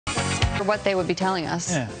What they would be telling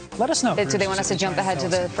us. Yeah. Let us know. Do they want us to jump ahead to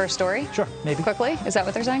the first story? Sure, maybe. Quickly? Is that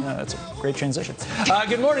what they're saying? That's a great transition.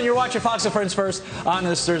 Good morning. You're watching Fox and Friends First on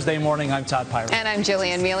this Thursday morning. I'm Todd Pyra. And I'm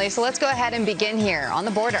Jillian Mealy. So let's go ahead and begin here on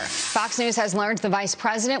the border. Fox News has learned the vice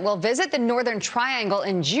president will visit the Northern Triangle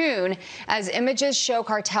in June as images show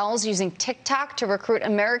cartels using TikTok to recruit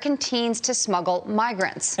American teens to smuggle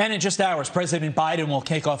migrants. And in just hours, President Biden will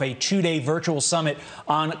kick off a two-day virtual summit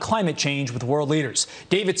on climate change with world leaders.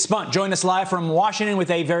 David Spunt joined us live from Washington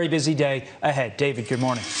with a very busy day ahead. David, good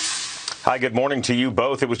morning. Hi, good morning to you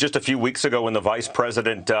both. It was just a few weeks ago when the vice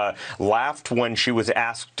president laughed when she was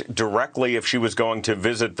asked directly if she was going to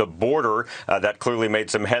visit the border. That clearly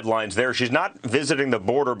made some headlines there. She's not visiting the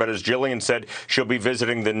border, but as Jillian said, she'll be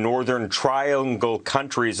visiting the Northern Triangle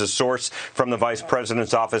countries. A source from the vice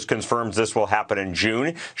president's office confirms this will happen in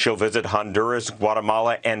June. She'll visit Honduras,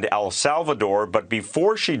 Guatemala, and El Salvador. But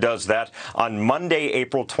before she does that, on Monday,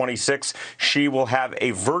 April 26th, she will have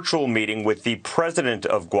a virtual meeting with the president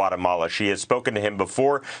of Guatemala. She has spoken to him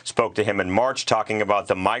before, spoke to him in March, talking about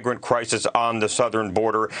the migrant crisis on the southern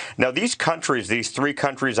border. Now, these countries, these three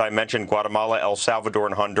countries I mentioned, Guatemala, El Salvador,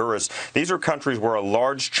 and Honduras, these are countries where a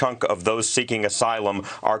large chunk of those seeking asylum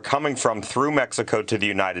are coming from through Mexico to the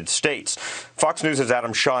United States. Fox News'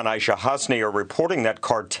 Adam Shaw and Aisha Hasni are reporting that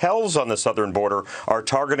cartels on the southern border are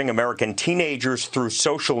targeting American teenagers through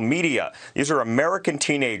social media. These are American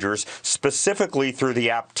teenagers, specifically through the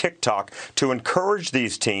app TikTok, to encourage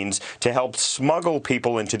these teens to help smuggle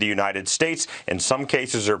people into the United States. In some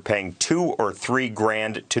cases, are paying $2 or $3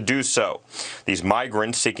 grand to do so. These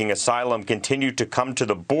migrants seeking asylum continue to come to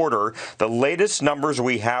the border. The latest numbers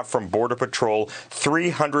we have from Border Patrol,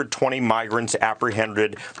 320 migrants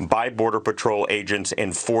apprehended by Border Patrol agents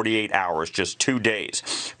in 48 hours, just 2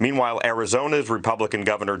 days. Meanwhile, Arizona's Republican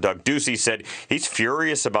Governor Doug Ducey said he's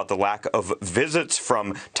furious about the lack of visits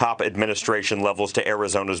from top administration levels to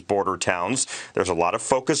Arizona's border towns. There's a lot of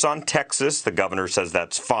focus on Texas. The governor says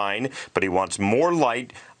that's fine, but he wants more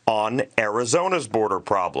light on Arizona's border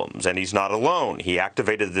problems. And he's not alone. He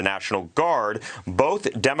activated the National Guard.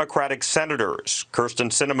 Both Democratic senators, Kyrsten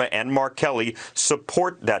Sinema and Mark Kelly,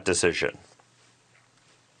 support that decision.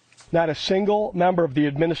 Not a single member of the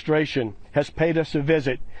administration has paid us a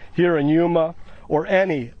visit here in Yuma or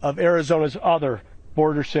any of Arizona's other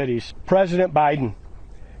border cities. President Biden,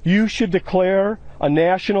 you should declare a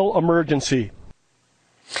national emergency.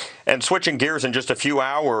 And switching gears in just a few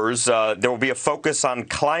hours, there will be a focus on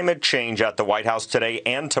climate change at the White House today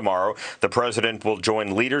and tomorrow. The president will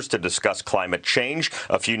join leaders to discuss climate change.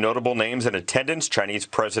 A few notable names in attendance: Chinese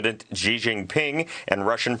President Xi Jinping and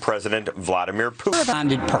Russian President Vladimir Putin. A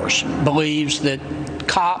minded person believes that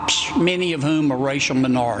cops, many of whom are racial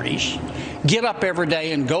minorities, get up every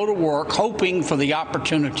day and go to work hoping for the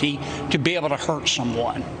opportunity to be able to hurt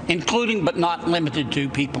someone, including but not limited to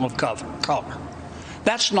people of color.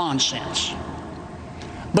 That's nonsense.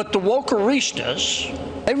 But the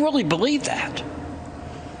wokeristas, they really believe that.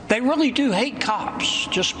 They really do hate cops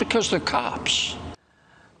just because they're cops.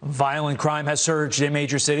 Violent crime has surged in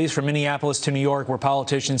major cities from Minneapolis to New York, where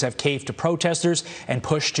politicians have caved to protesters and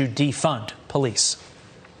pushed to defund police.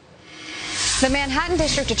 The Manhattan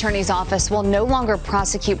District Attorney's Office will no longer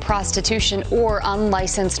prosecute prostitution or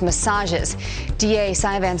unlicensed massages. DA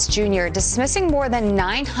Cy Vance Jr. dismissing more than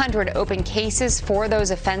 900 open cases for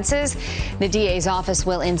those offenses. The DA's office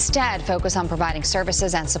will instead focus on providing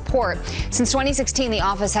services and support. Since 2016, the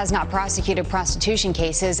office has not prosecuted prostitution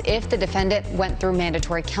cases if the defendant went through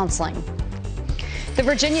mandatory counseling. The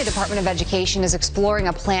Virginia Department of Education is exploring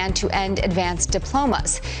a plan to end advanced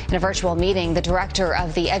diplomas. In a virtual meeting, the director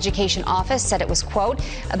of the Education Office said it was, quote,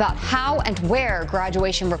 about how and where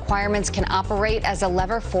graduation requirements can operate as a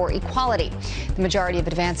lever for equality. The majority of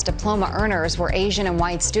advanced diploma earners were Asian and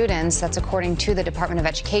white students. That's according to the Department of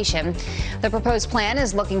Education. The proposed plan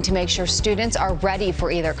is looking to make sure students are ready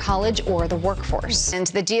for either college or the workforce. And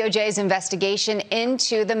the DOJ's investigation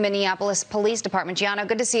into the Minneapolis Police Department. Gianno,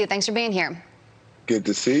 good to see you. Thanks for being here. Good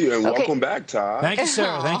to see you, and welcome back, Todd. Thank you,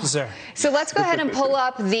 sir. Thank you, sir. So let's go ahead and pull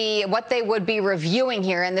up what they would be reviewing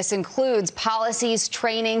here, and this includes policies,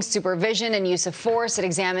 training, supervision, and use of force. It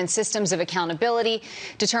examines systems of accountability,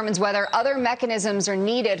 determines whether other mechanisms are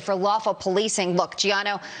needed for lawful policing. Look,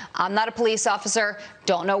 Gianno, I'm not a police officer.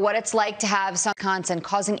 Don't know what it's like to have some Wisconsin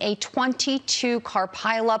causing a 22-car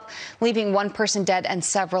pileup, leaving one person dead and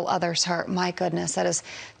several others hurt. My goodness, that is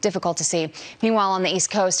difficult to see. Meanwhile, on the East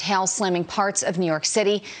Coast, hail slamming parts of New York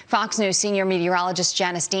City. Fox News senior meteorologist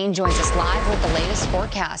Janice Dean joins us live with the latest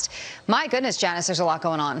forecast. My goodness, Janice, there's a lot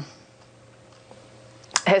going on.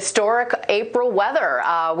 Historic April weather.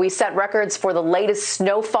 We set records for the latest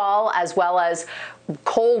snowfall as well as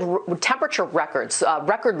cold temperature records,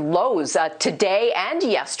 record lows today and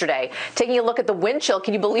yesterday. Taking a look at the wind chill,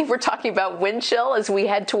 can you believe we're talking about wind chill as we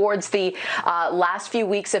head towards the last few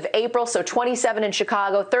weeks of April? So 27 in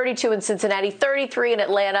Chicago, 32 in Cincinnati, 33 in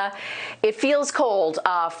Atlanta. It feels cold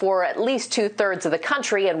for at least 2/3 of the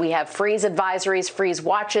country, and we have freeze advisories, freeze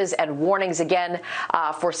watches, and warnings again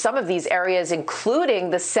for some of these areas, including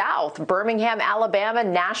the South, Birmingham, Alabama,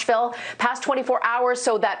 Nashville, past 24 hours.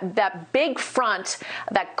 So that big front,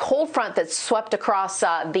 that cold front that swept across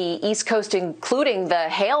the East Coast, including the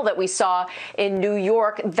hail that we saw in New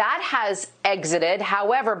York, that has exited.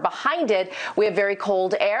 However, behind it, we have very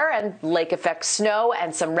cold air and lake effect snow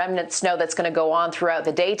and some remnant snow that's going to go on throughout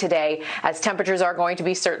the day today, as temperatures are going to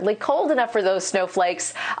be certainly cold enough for those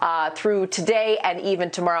snowflakes through today and even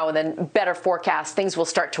tomorrow, and then better forecast. Things will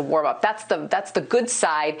start to warm up. That's the good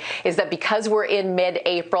side, is that because we're in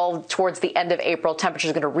mid-April, towards the end of April,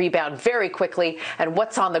 temperatures are going to rebound very quickly, and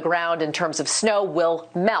what's on the ground in terms of snow will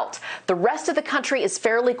melt. The rest of the country is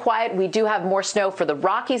fairly quiet. We do have more snow for the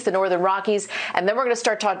Rockies, the northern Rockies, and then we're going to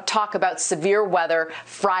start to talk about severe weather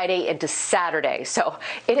Friday into Saturday. So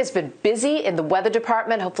it has been busy in the weather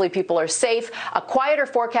department. Hopefully people are safe. A quieter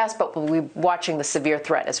forecast, but we'll be watching the severe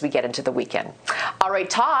threat as we get into the weekend. All right,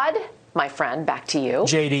 Todd, my friend, back to you.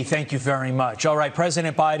 JD, thank you very much. All right,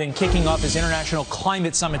 President Biden kicking off his International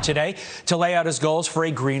Climate Summit today to lay out his goals for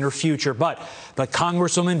a greener future. But the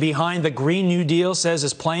congresswoman behind the Green New Deal says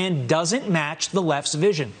his plan doesn't match the left's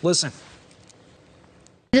vision. Listen.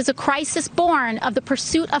 It is a crisis born of the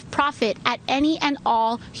pursuit of profit at any and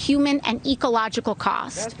all human and ecological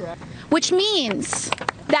cost, which means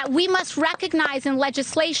that we must recognize in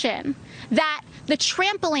legislation that the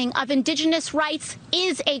trampling of indigenous rights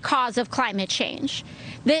is a cause of climate change.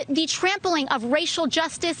 The trampling of racial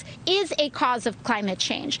justice is a cause of climate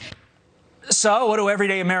change. So what do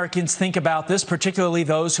everyday Americans think about this, particularly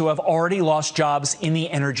those who have already lost jobs in the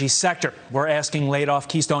energy sector? We're asking laid-off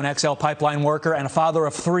Keystone XL pipeline worker and a father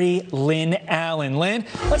of 3, Lynn Allen. Lynn,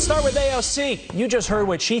 let's start with AOC. You just heard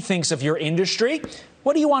what she thinks of your industry.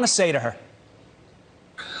 What do you want to say to her?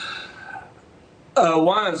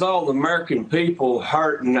 Why is all the American people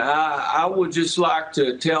hurting? I would just like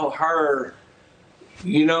to tell her,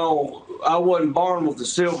 you know, I wasn't born with a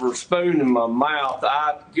silver spoon in my mouth.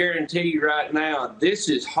 I guarantee you right now, this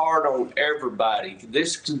is hard on everybody.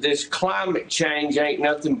 This climate change ain't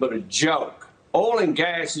nothing but a joke. Oil and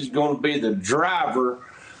gas is going to be the driver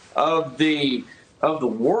of the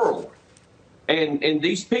world. And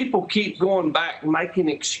these people keep going back, making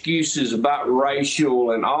excuses about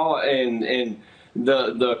racial and all, and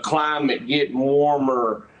the climate getting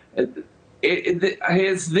warmer.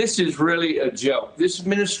 This is really a joke. This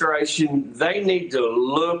administration, they need to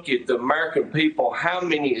look at the American people, how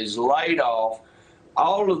many is laid off,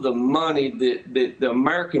 all of the money that the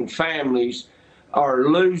American families are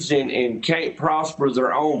losing and can't prosper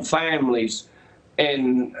their own families.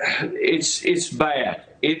 And it's bad.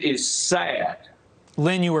 It is sad.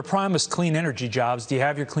 Lynn, you were promised clean energy jobs. Do you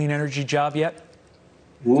have your clean energy job yet?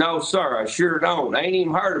 No, sir, I sure don't. I ain't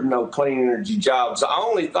even heard of no clean energy jobs. The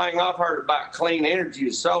only thing I've heard about clean energy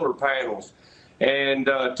is solar panels. And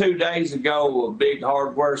 2 days ago, a big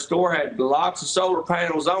hardware store had lots of solar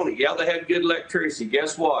panels on it. Yeah, they had good electricity.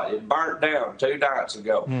 Guess what? It burnt down 2 nights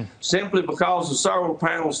ago, simply because the solar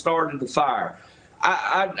panels started the fire.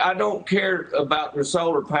 I don't care about their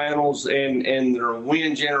solar panels and their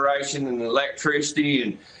wind generation and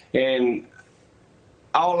electricity and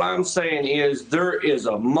all I'm saying is there is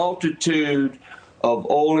a multitude of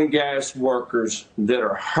oil and gas workers that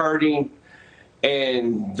are hurting,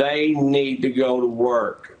 and they need to go to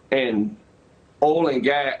work. And oil and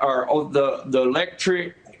gas, or the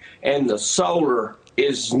electric and the solar,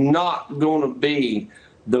 is not going to be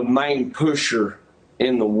the main pusher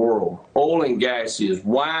in the world. Oil and gas is.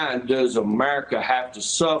 Why does America have to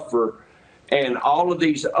suffer? And all of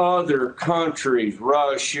these other countries,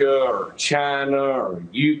 Russia or China or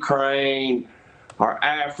Ukraine or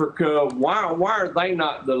Africa, why are they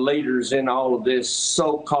not the leaders in all of this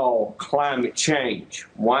so-called climate change?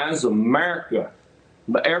 Why is America?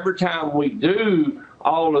 But every time we do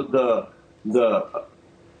all of the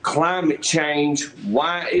climate change,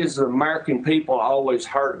 why is the American people always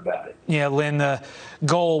hurt about it? Yeah, Lynn, the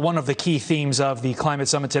goal, one of the key themes of the climate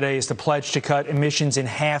summit today is to pledge to cut emissions in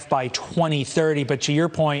half by 2030. But to your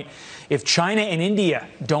point, if China and India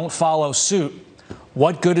don't follow suit,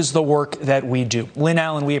 what good is the work that we do? Lynn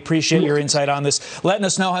Allen, we appreciate your insight on this, letting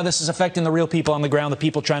us know how this is affecting the real people on the ground, the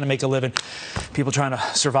people trying to make a living, people trying to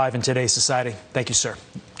survive in today's society. Thank you, sir.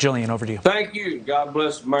 Jillian, over to you. Thank you. God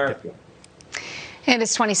bless America. It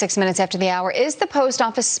is 26 minutes after the hour. Is the post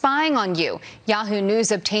office spying on you? Yahoo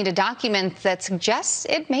News obtained a document that suggests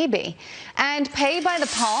it may be. And pay by the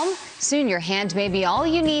palm? Soon your hand may be all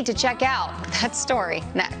you need to check out. That story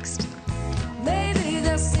next.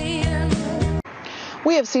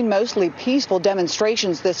 We have seen mostly peaceful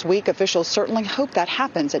demonstrations this week. Officials certainly hope that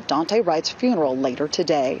happens at Daunte Wright's funeral later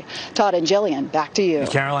today. Todd and Jillian, back to you.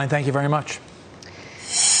 Caroline, thank you very much.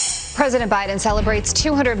 President Biden celebrates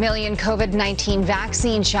 200 million COVID-19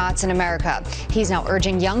 vaccine shots in America. He's now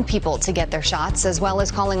urging young people to get their shots, as well as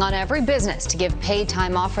calling on every business to give paid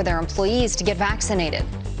time off for their employees to get vaccinated.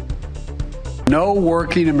 No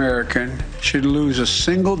working American should lose a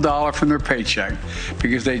single dollar from their paycheck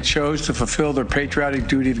because they chose to fulfill their patriotic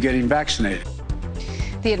duty of getting vaccinated.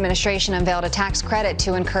 The administration unveiled a tax credit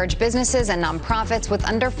to encourage businesses and nonprofits with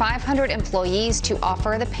under 500 employees to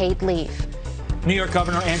offer the paid leave. New York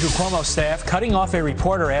Governor Andrew Cuomo's staff cutting off a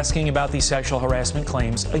reporter asking about these sexual harassment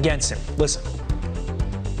claims against him. Listen.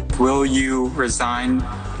 Will you resign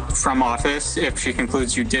from office if she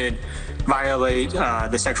concludes you did violate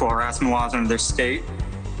the sexual harassment laws under the state?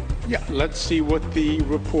 Yeah, let's see what the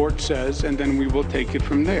report says, and then we will take it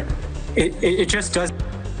from there. It just does.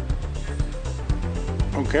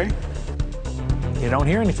 Okay. You don't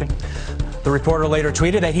hear anything. The reporter later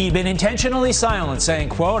tweeted that he'd been intentionally silent, saying,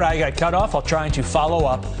 quote, "I got cut off while trying to follow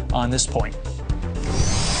up on this point."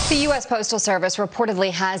 The U.S. Postal Service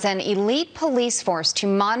reportedly has an elite police force to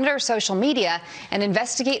monitor social media and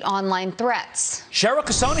investigate online threats. Cheryl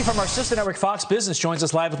Casoni from our sister network Fox Business joins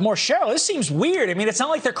us live with more. Cheryl, this seems weird. I mean, it's not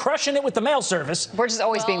like they're crushing it with the mail service. We're just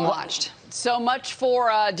always being watched. So much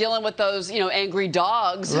for dealing with those, angry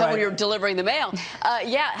dogs when you're delivering the mail.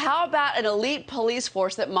 Yeah, how about an elite police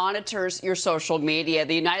force that monitors your social media?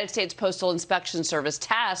 The United States Postal Inspection Service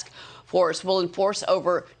Task Force will enforce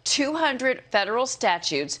over 200 federal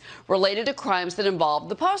statutes related to crimes that involve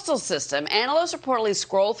the postal system. Analysts reportedly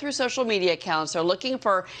scroll through social media accounts. They're looking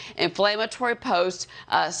for inflammatory posts,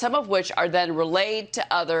 some of which are then relayed to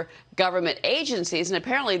other government agencies. And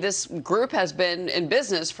apparently this group has been in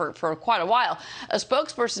business for quite a while. A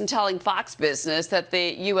spokesperson telling Fox Business that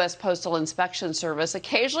the U.S. Postal Inspection Service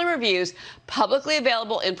occasionally reviews publicly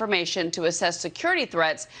available information to assess security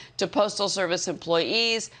threats to Postal Service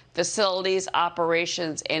employees, facilities,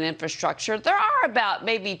 operations, and infrastructure. There are about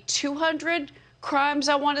maybe 200 crimes,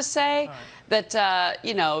 I want to say, that,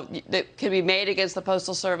 that can be made against the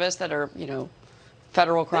Postal Service that are,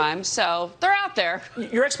 federal crimes. So they're out there.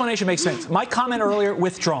 Your explanation makes sense. My comment earlier,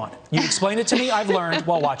 withdrawn. You explained it to me. I've learned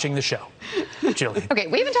while watching the show. Jillian. Okay,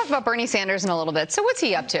 we haven't talked about Bernie Sanders in a little bit. So what's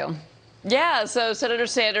he up to? Yeah, so Senator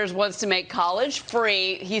Sanders wants to make college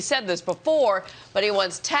free. He said this before, but he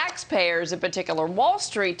wants taxpayers, in particular Wall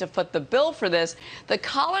Street, to foot the bill for this. The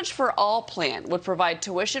College for All plan would provide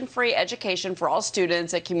tuition-free education for all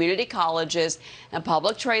students at community colleges and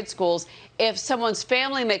public trade schools. If someone's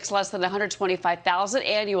family makes less than $125,000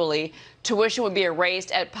 annually, tuition would be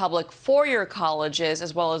erased at public four-year colleges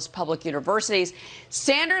as well as public universities.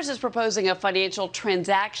 Sanders is proposing a financial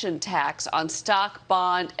transaction tax on stock,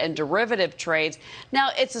 bond, and derivative trades. Now,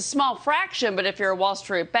 it's a small fraction, but if you're a Wall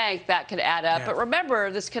Street bank, that could add up. Yeah. But remember,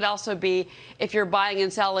 this could also be if you're buying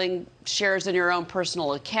and selling shares in your own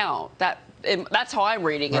personal account. That's how I'm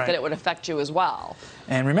reading it, that it would affect you as well.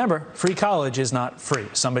 And remember, free college is not free.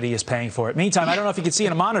 Somebody is paying for it. Meantime, I don't know if you can see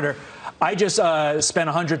in a monitor, I just spent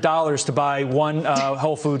 $100 to buy one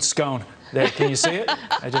Whole Foods scone. There, can you see it?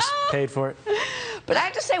 I just paid for it. But I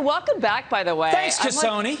have to say, welcome back, by the way. Thanks,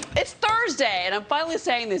 Casoni. It's Thursday, and I'm finally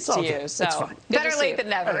saying this to you. So it's fine. Better late than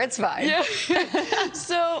never. It's fine. Yeah.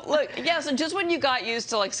 So, look, so just when you got used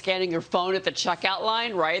to, scanning your phone at the checkout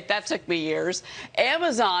line, right? That took me years.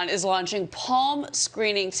 Amazon is launching palm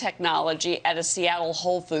screening technology at a Seattle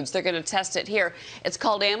Whole Foods. They're going to test it here. It's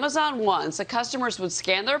called Amazon One. So customers would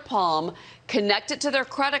scan their palm, connect it to their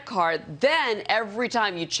credit card. Then every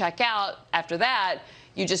time you check out after that,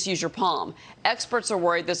 you just use your palm. Experts are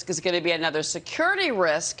worried this is going to be another security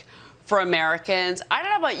risk for Americans. I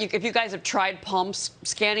don't know about you, if you guys have tried palm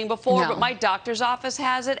scanning before, but my doctor's office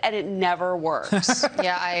has it, and it never works.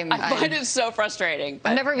 Yeah, I find it so frustrating.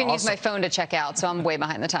 I've never even used my phone to check out, so I'm way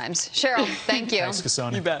behind the times. Cheryl, thank you. Thanks,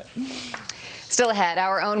 Casoni. You bet. Still ahead,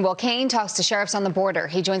 our own Will Kane talks to sheriffs on the border.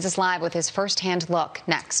 He joins us live with his first-hand look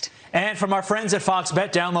next. And from our friends at Fox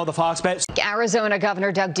Bet, download the Fox Bet. Arizona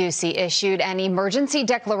Governor Doug Ducey issued an emergency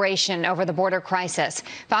declaration over the border crisis.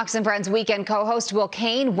 Fox and Friends weekend co-host Will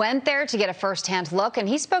Kane went there to get a first-hand look, and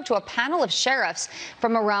he spoke to a panel of sheriffs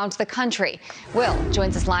from around the country. Will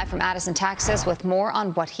joins us live from Addison, Texas, with more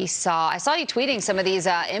on what he saw. I saw you tweeting some of these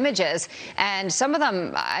images, and some of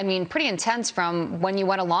them, I mean, pretty intense from when you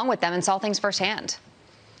went along with them and saw things firsthand. firsthand.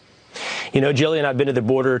 You know, Jillian, I've been to the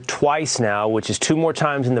border twice now, which is 2 more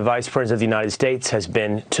times than the Vice President of the United States has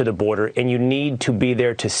been to the border, and you need to be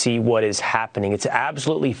there to see what is happening. It's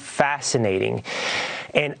absolutely fascinating.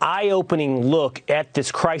 An eye-opening look at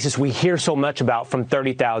this crisis we hear so much about from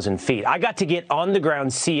 30,000 feet. I got to get on the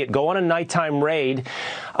ground, see it, go on a nighttime raid,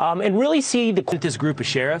 and really see this group of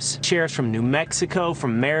sheriffs from New Mexico,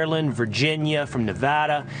 from Maryland, Virginia, from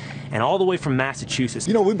Nevada, and all the way from Massachusetts.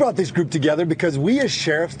 You know, we brought this group together because we as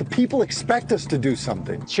sheriffs, the people expect us to do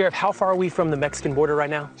something. Sheriff, how far are we from the Mexican border right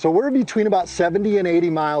now? So we're between about 70 and 80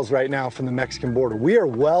 miles right now from the Mexican border. We are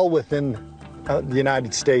well within the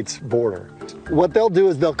United States border. What they'll do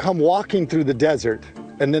is they'll come walking through the desert,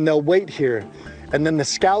 and then they'll wait here. And then the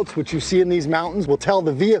scouts, which you see in these mountains, will tell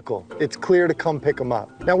the vehicle it's clear to come pick them up.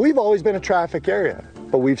 Now, we've always been a traffic area,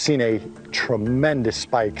 but we've seen a tremendous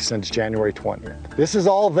spike since January 20th. This is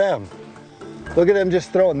all them. Look at them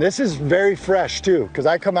just throwing. This is very fresh too, because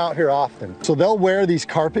I come out here often. So they'll wear these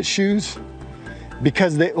carpet shoes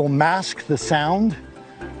because they will mask the sound,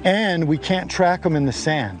 and we can't track them in the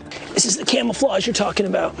sand. This is the camouflage you're talking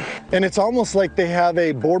about. And it's almost like they have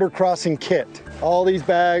a border crossing kit. All these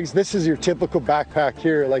bags, this is your typical backpack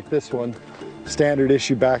here, like this one, standard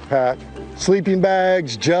issue backpack. Sleeping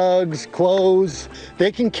bags, jugs, clothes.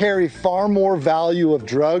 They can carry far more value of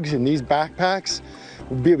drugs in these backpacks,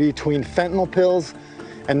 between fentanyl pills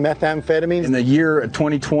and methamphetamines. In the year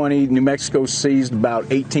 2020, New Mexico seized about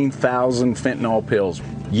 18,000 fentanyl pills.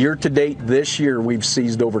 Year to date this year, we've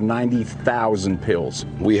seized over 90,000 pills.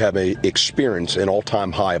 We have experienced an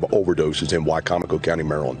all-time high of overdoses in Wycomico County,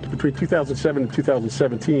 Maryland. Between 2007 and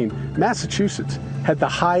 2017, Massachusetts had the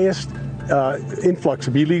highest influx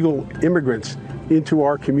of illegal immigrants into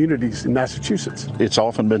our communities in Massachusetts. It's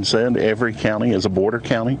often been said every county is a border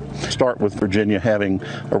county. Start with Virginia having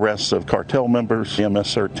arrests of cartel members,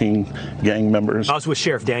 MS-13 gang members. I was with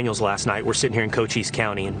Sheriff Daniels last night. We're sitting here in Cochise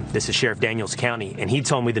County, and this is Sheriff Daniels County, and he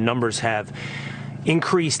told me the numbers have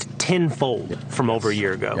increased tenfold from over a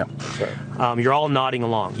year ago. Right. You're all nodding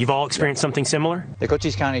along. You've all experienced something similar? The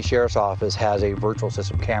Cochise County Sheriff's Office has a virtual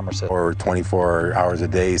system camera system. Or 24 hours a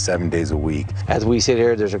day, 7 days a week. As we sit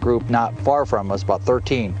here, there's a group not far from us, about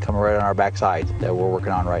 13, coming right on our backside that we're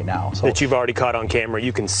working on right now. So, that you've already caught on camera.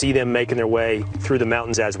 You can see them making their way through the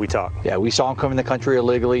mountains as we talk. Yeah, we saw them come in the country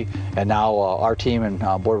illegally, and now our team and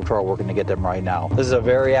Border Patrol are working to get them right now. This is a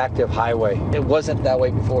very active highway. It wasn't that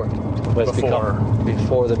way before. But it's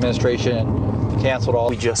before the administration canceled all.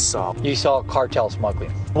 We just saw. You saw cartel smuggling.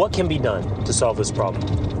 What can be done to solve this problem?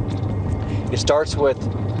 It starts with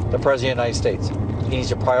the President of the United States. He needs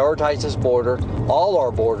to prioritize this border, all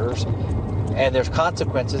our borders, and there's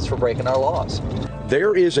consequences for breaking our laws.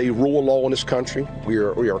 There is a rule of law in this country. We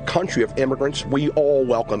are a country of immigrants. We all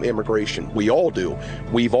welcome immigration. We all do.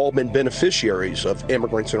 We've all been beneficiaries of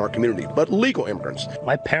immigrants in our community, but legal immigrants.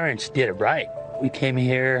 My parents did it right. We came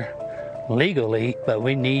here legally, but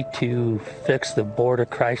we need to fix the border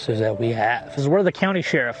crisis that we have. Because we're the county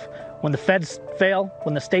sheriff. When the feds fail,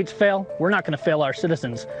 when the states fail, we're not going to fail our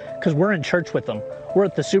citizens because we're in church with them. We're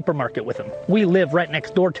at the supermarket with them. We live right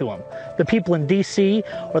next door to them. The people in D.C.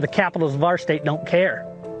 or the capitals of our state don't care.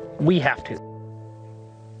 We have to.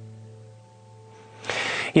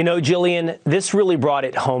 You know, Jillian, this really brought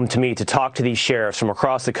it home to me to talk to these sheriffs from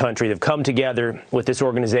across the country that have come together with this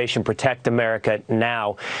organization, Protect America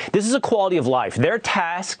Now. This is a quality of life. They're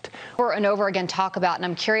tasked. Over and over again talk about, and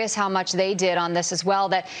I'm curious how much they did on this as well,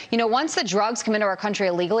 that, you know, once the drugs come into our country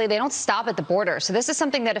illegally, they don't stop at the border. So this is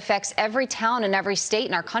something that affects every town and every state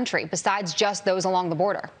in our country, besides just those along the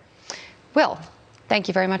border. Will, thank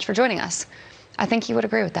you very much for joining us. I think you would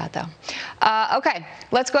agree with that, though. Okay,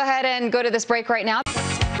 let's go ahead and go to this break right now.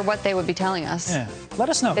 What they would be telling us. Yeah, let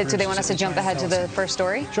us know. Do they want us to jump ahead to the first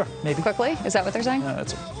story? Sure, maybe. Quickly? Is that what they're saying?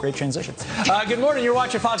 That's a great transition. Good morning. You're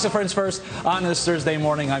watching Fox and Friends First on this Thursday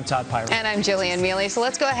morning. I'm Todd Pyra. And I'm Jillian Mealy. So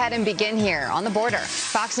let's go ahead and begin here on the border.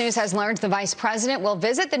 Fox News has learned the vice president will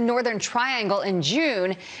visit the Northern Triangle in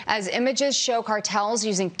June as images show cartels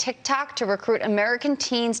using TikTok to recruit American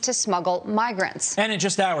teens to smuggle migrants. And in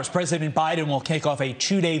just hours, President Biden will kick off a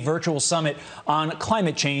 2-day virtual summit on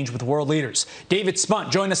climate change with world leaders. David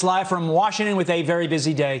Spunt joined us live from Washington with a very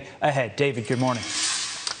busy day ahead. David, good morning.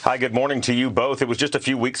 Hi, good morning to you both. It was just a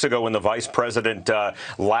few weeks ago when the vice president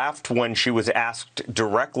laughed when she was asked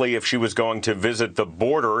directly if she was going to visit the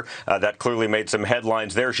border. That clearly made some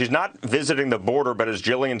headlines there. She's not visiting the border, but as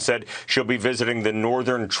Jillian said, she'll be visiting the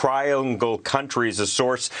Northern Triangle countries. A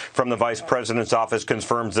source from the vice president's office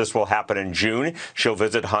confirms this will happen in June. She'll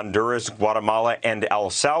visit Honduras, Guatemala, and El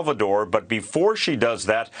Salvador. But before she does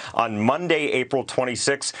that, on Monday, April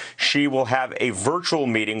 26, she will have a virtual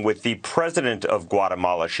meeting with the president of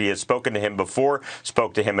Guatemala. She has spoken to him before,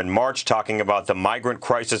 spoke to him in March, talking about the migrant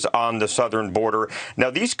crisis on the southern border. Now,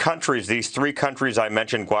 these countries, these three countries I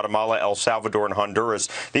mentioned, Guatemala, El Salvador, and Honduras,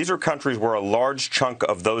 these are countries where a large chunk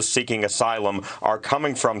of those seeking asylum are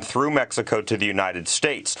coming from through Mexico to the United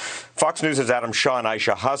States. Fox News' Adam Shaw and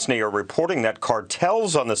Aisha Hasni are reporting that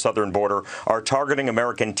cartels on the southern border are targeting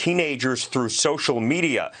American teenagers through social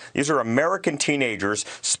media. These are American teenagers,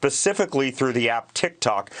 specifically through the app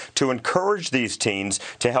TikTok, to encourage these teens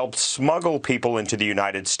to help smuggle people into the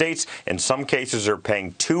United States. In some cases, are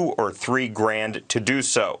paying $2 or $3 grand to do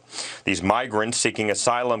so. These migrants seeking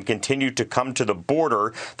asylum continue to come to the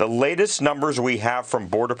border. The latest numbers we have from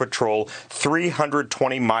Border Patrol,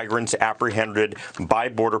 320 migrants apprehended by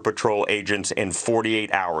Border Patrol agents in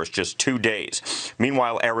 48 hours, just 2 days.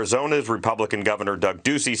 Meanwhile, Arizona's Republican Governor Doug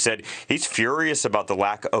Ducey said he's furious about the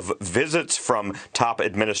lack of visits from top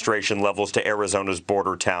administration levels to Arizona's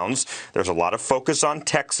border towns. There's a lot of focus on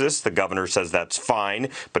Texas. The governor says that's fine,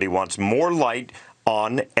 but he wants more light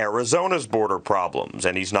on Arizona's border problems.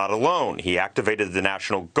 And he's not alone. He activated the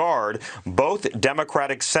National Guard. Both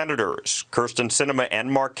Democratic senators, Kyrsten Sinema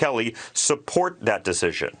and Mark Kelly, support that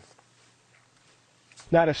decision.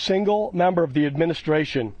 Not a single member of the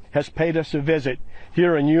administration has paid us a visit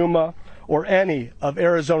here in Yuma or any of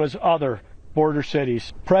Arizona's other border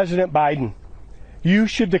cities. President Biden, you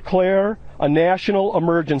should declare a national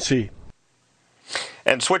emergency.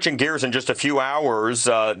 And switching gears in just a few hours,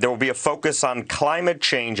 there will be a focus on climate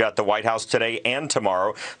change at the White House today and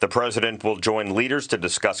tomorrow. The president will join leaders to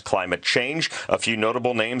discuss climate change. A few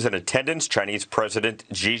notable names in attendance: Chinese President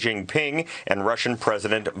Xi Jinping and Russian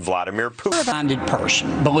President Vladimir Putin. A minded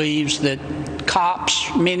person believes that cops,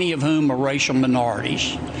 many of whom are racial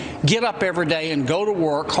minorities, get up every day and go to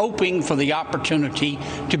work hoping for the opportunity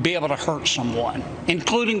to be able to hurt someone,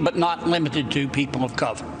 including but not limited to people of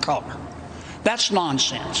color. That's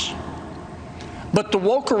nonsense. But the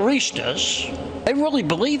wokeristas, they really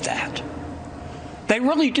believe that. They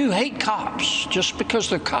really do hate cops just because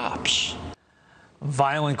they're cops.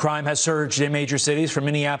 Violent crime has surged in major cities, from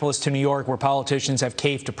Minneapolis to New York, where politicians have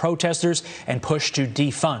caved to protesters and pushed to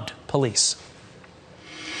defund police.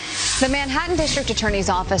 The Manhattan District Attorney's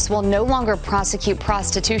Office will no longer prosecute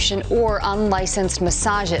prostitution or unlicensed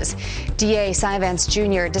massages. DA Cy Vance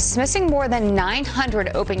Jr. dismissing more than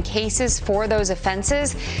 900 open cases for those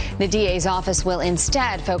offenses. The DA's office will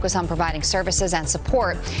instead focus on providing services and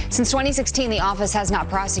support. Since 2016, the office has not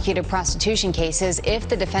prosecuted prostitution cases if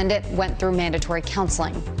the defendant went through mandatory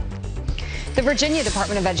counseling. The Virginia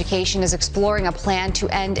Department of Education is exploring a plan to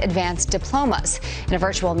end advanced diplomas. In a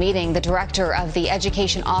virtual meeting, the director of the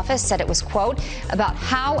Education Office said it was, quote, about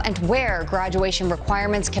how and where graduation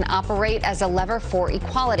requirements can operate as a lever for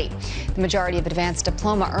equality. The majority of advanced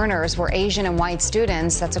diploma earners were Asian and white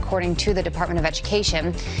students. That's according to the Department of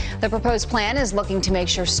Education. The proposed plan is looking to make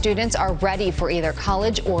sure students are ready for either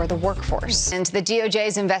college or the workforce. And the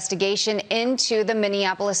DOJ's investigation into the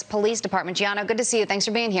Minneapolis Police Department. Gianno, good to see you. Thanks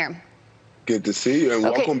for being here. Good to see you, and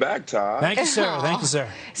welcome back, Todd. Thank you, sir. Thank you, sir.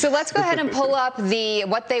 So let's go ahead and pull up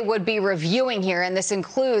what they would be reviewing here, and this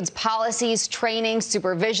includes policies, training,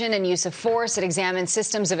 supervision, and use of force. It examines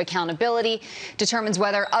systems of accountability, determines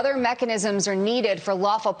whether other mechanisms are needed for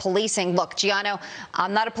lawful policing. Look, Gianno,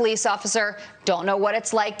 I'm not a police officer. Don't know what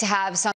it's like to have some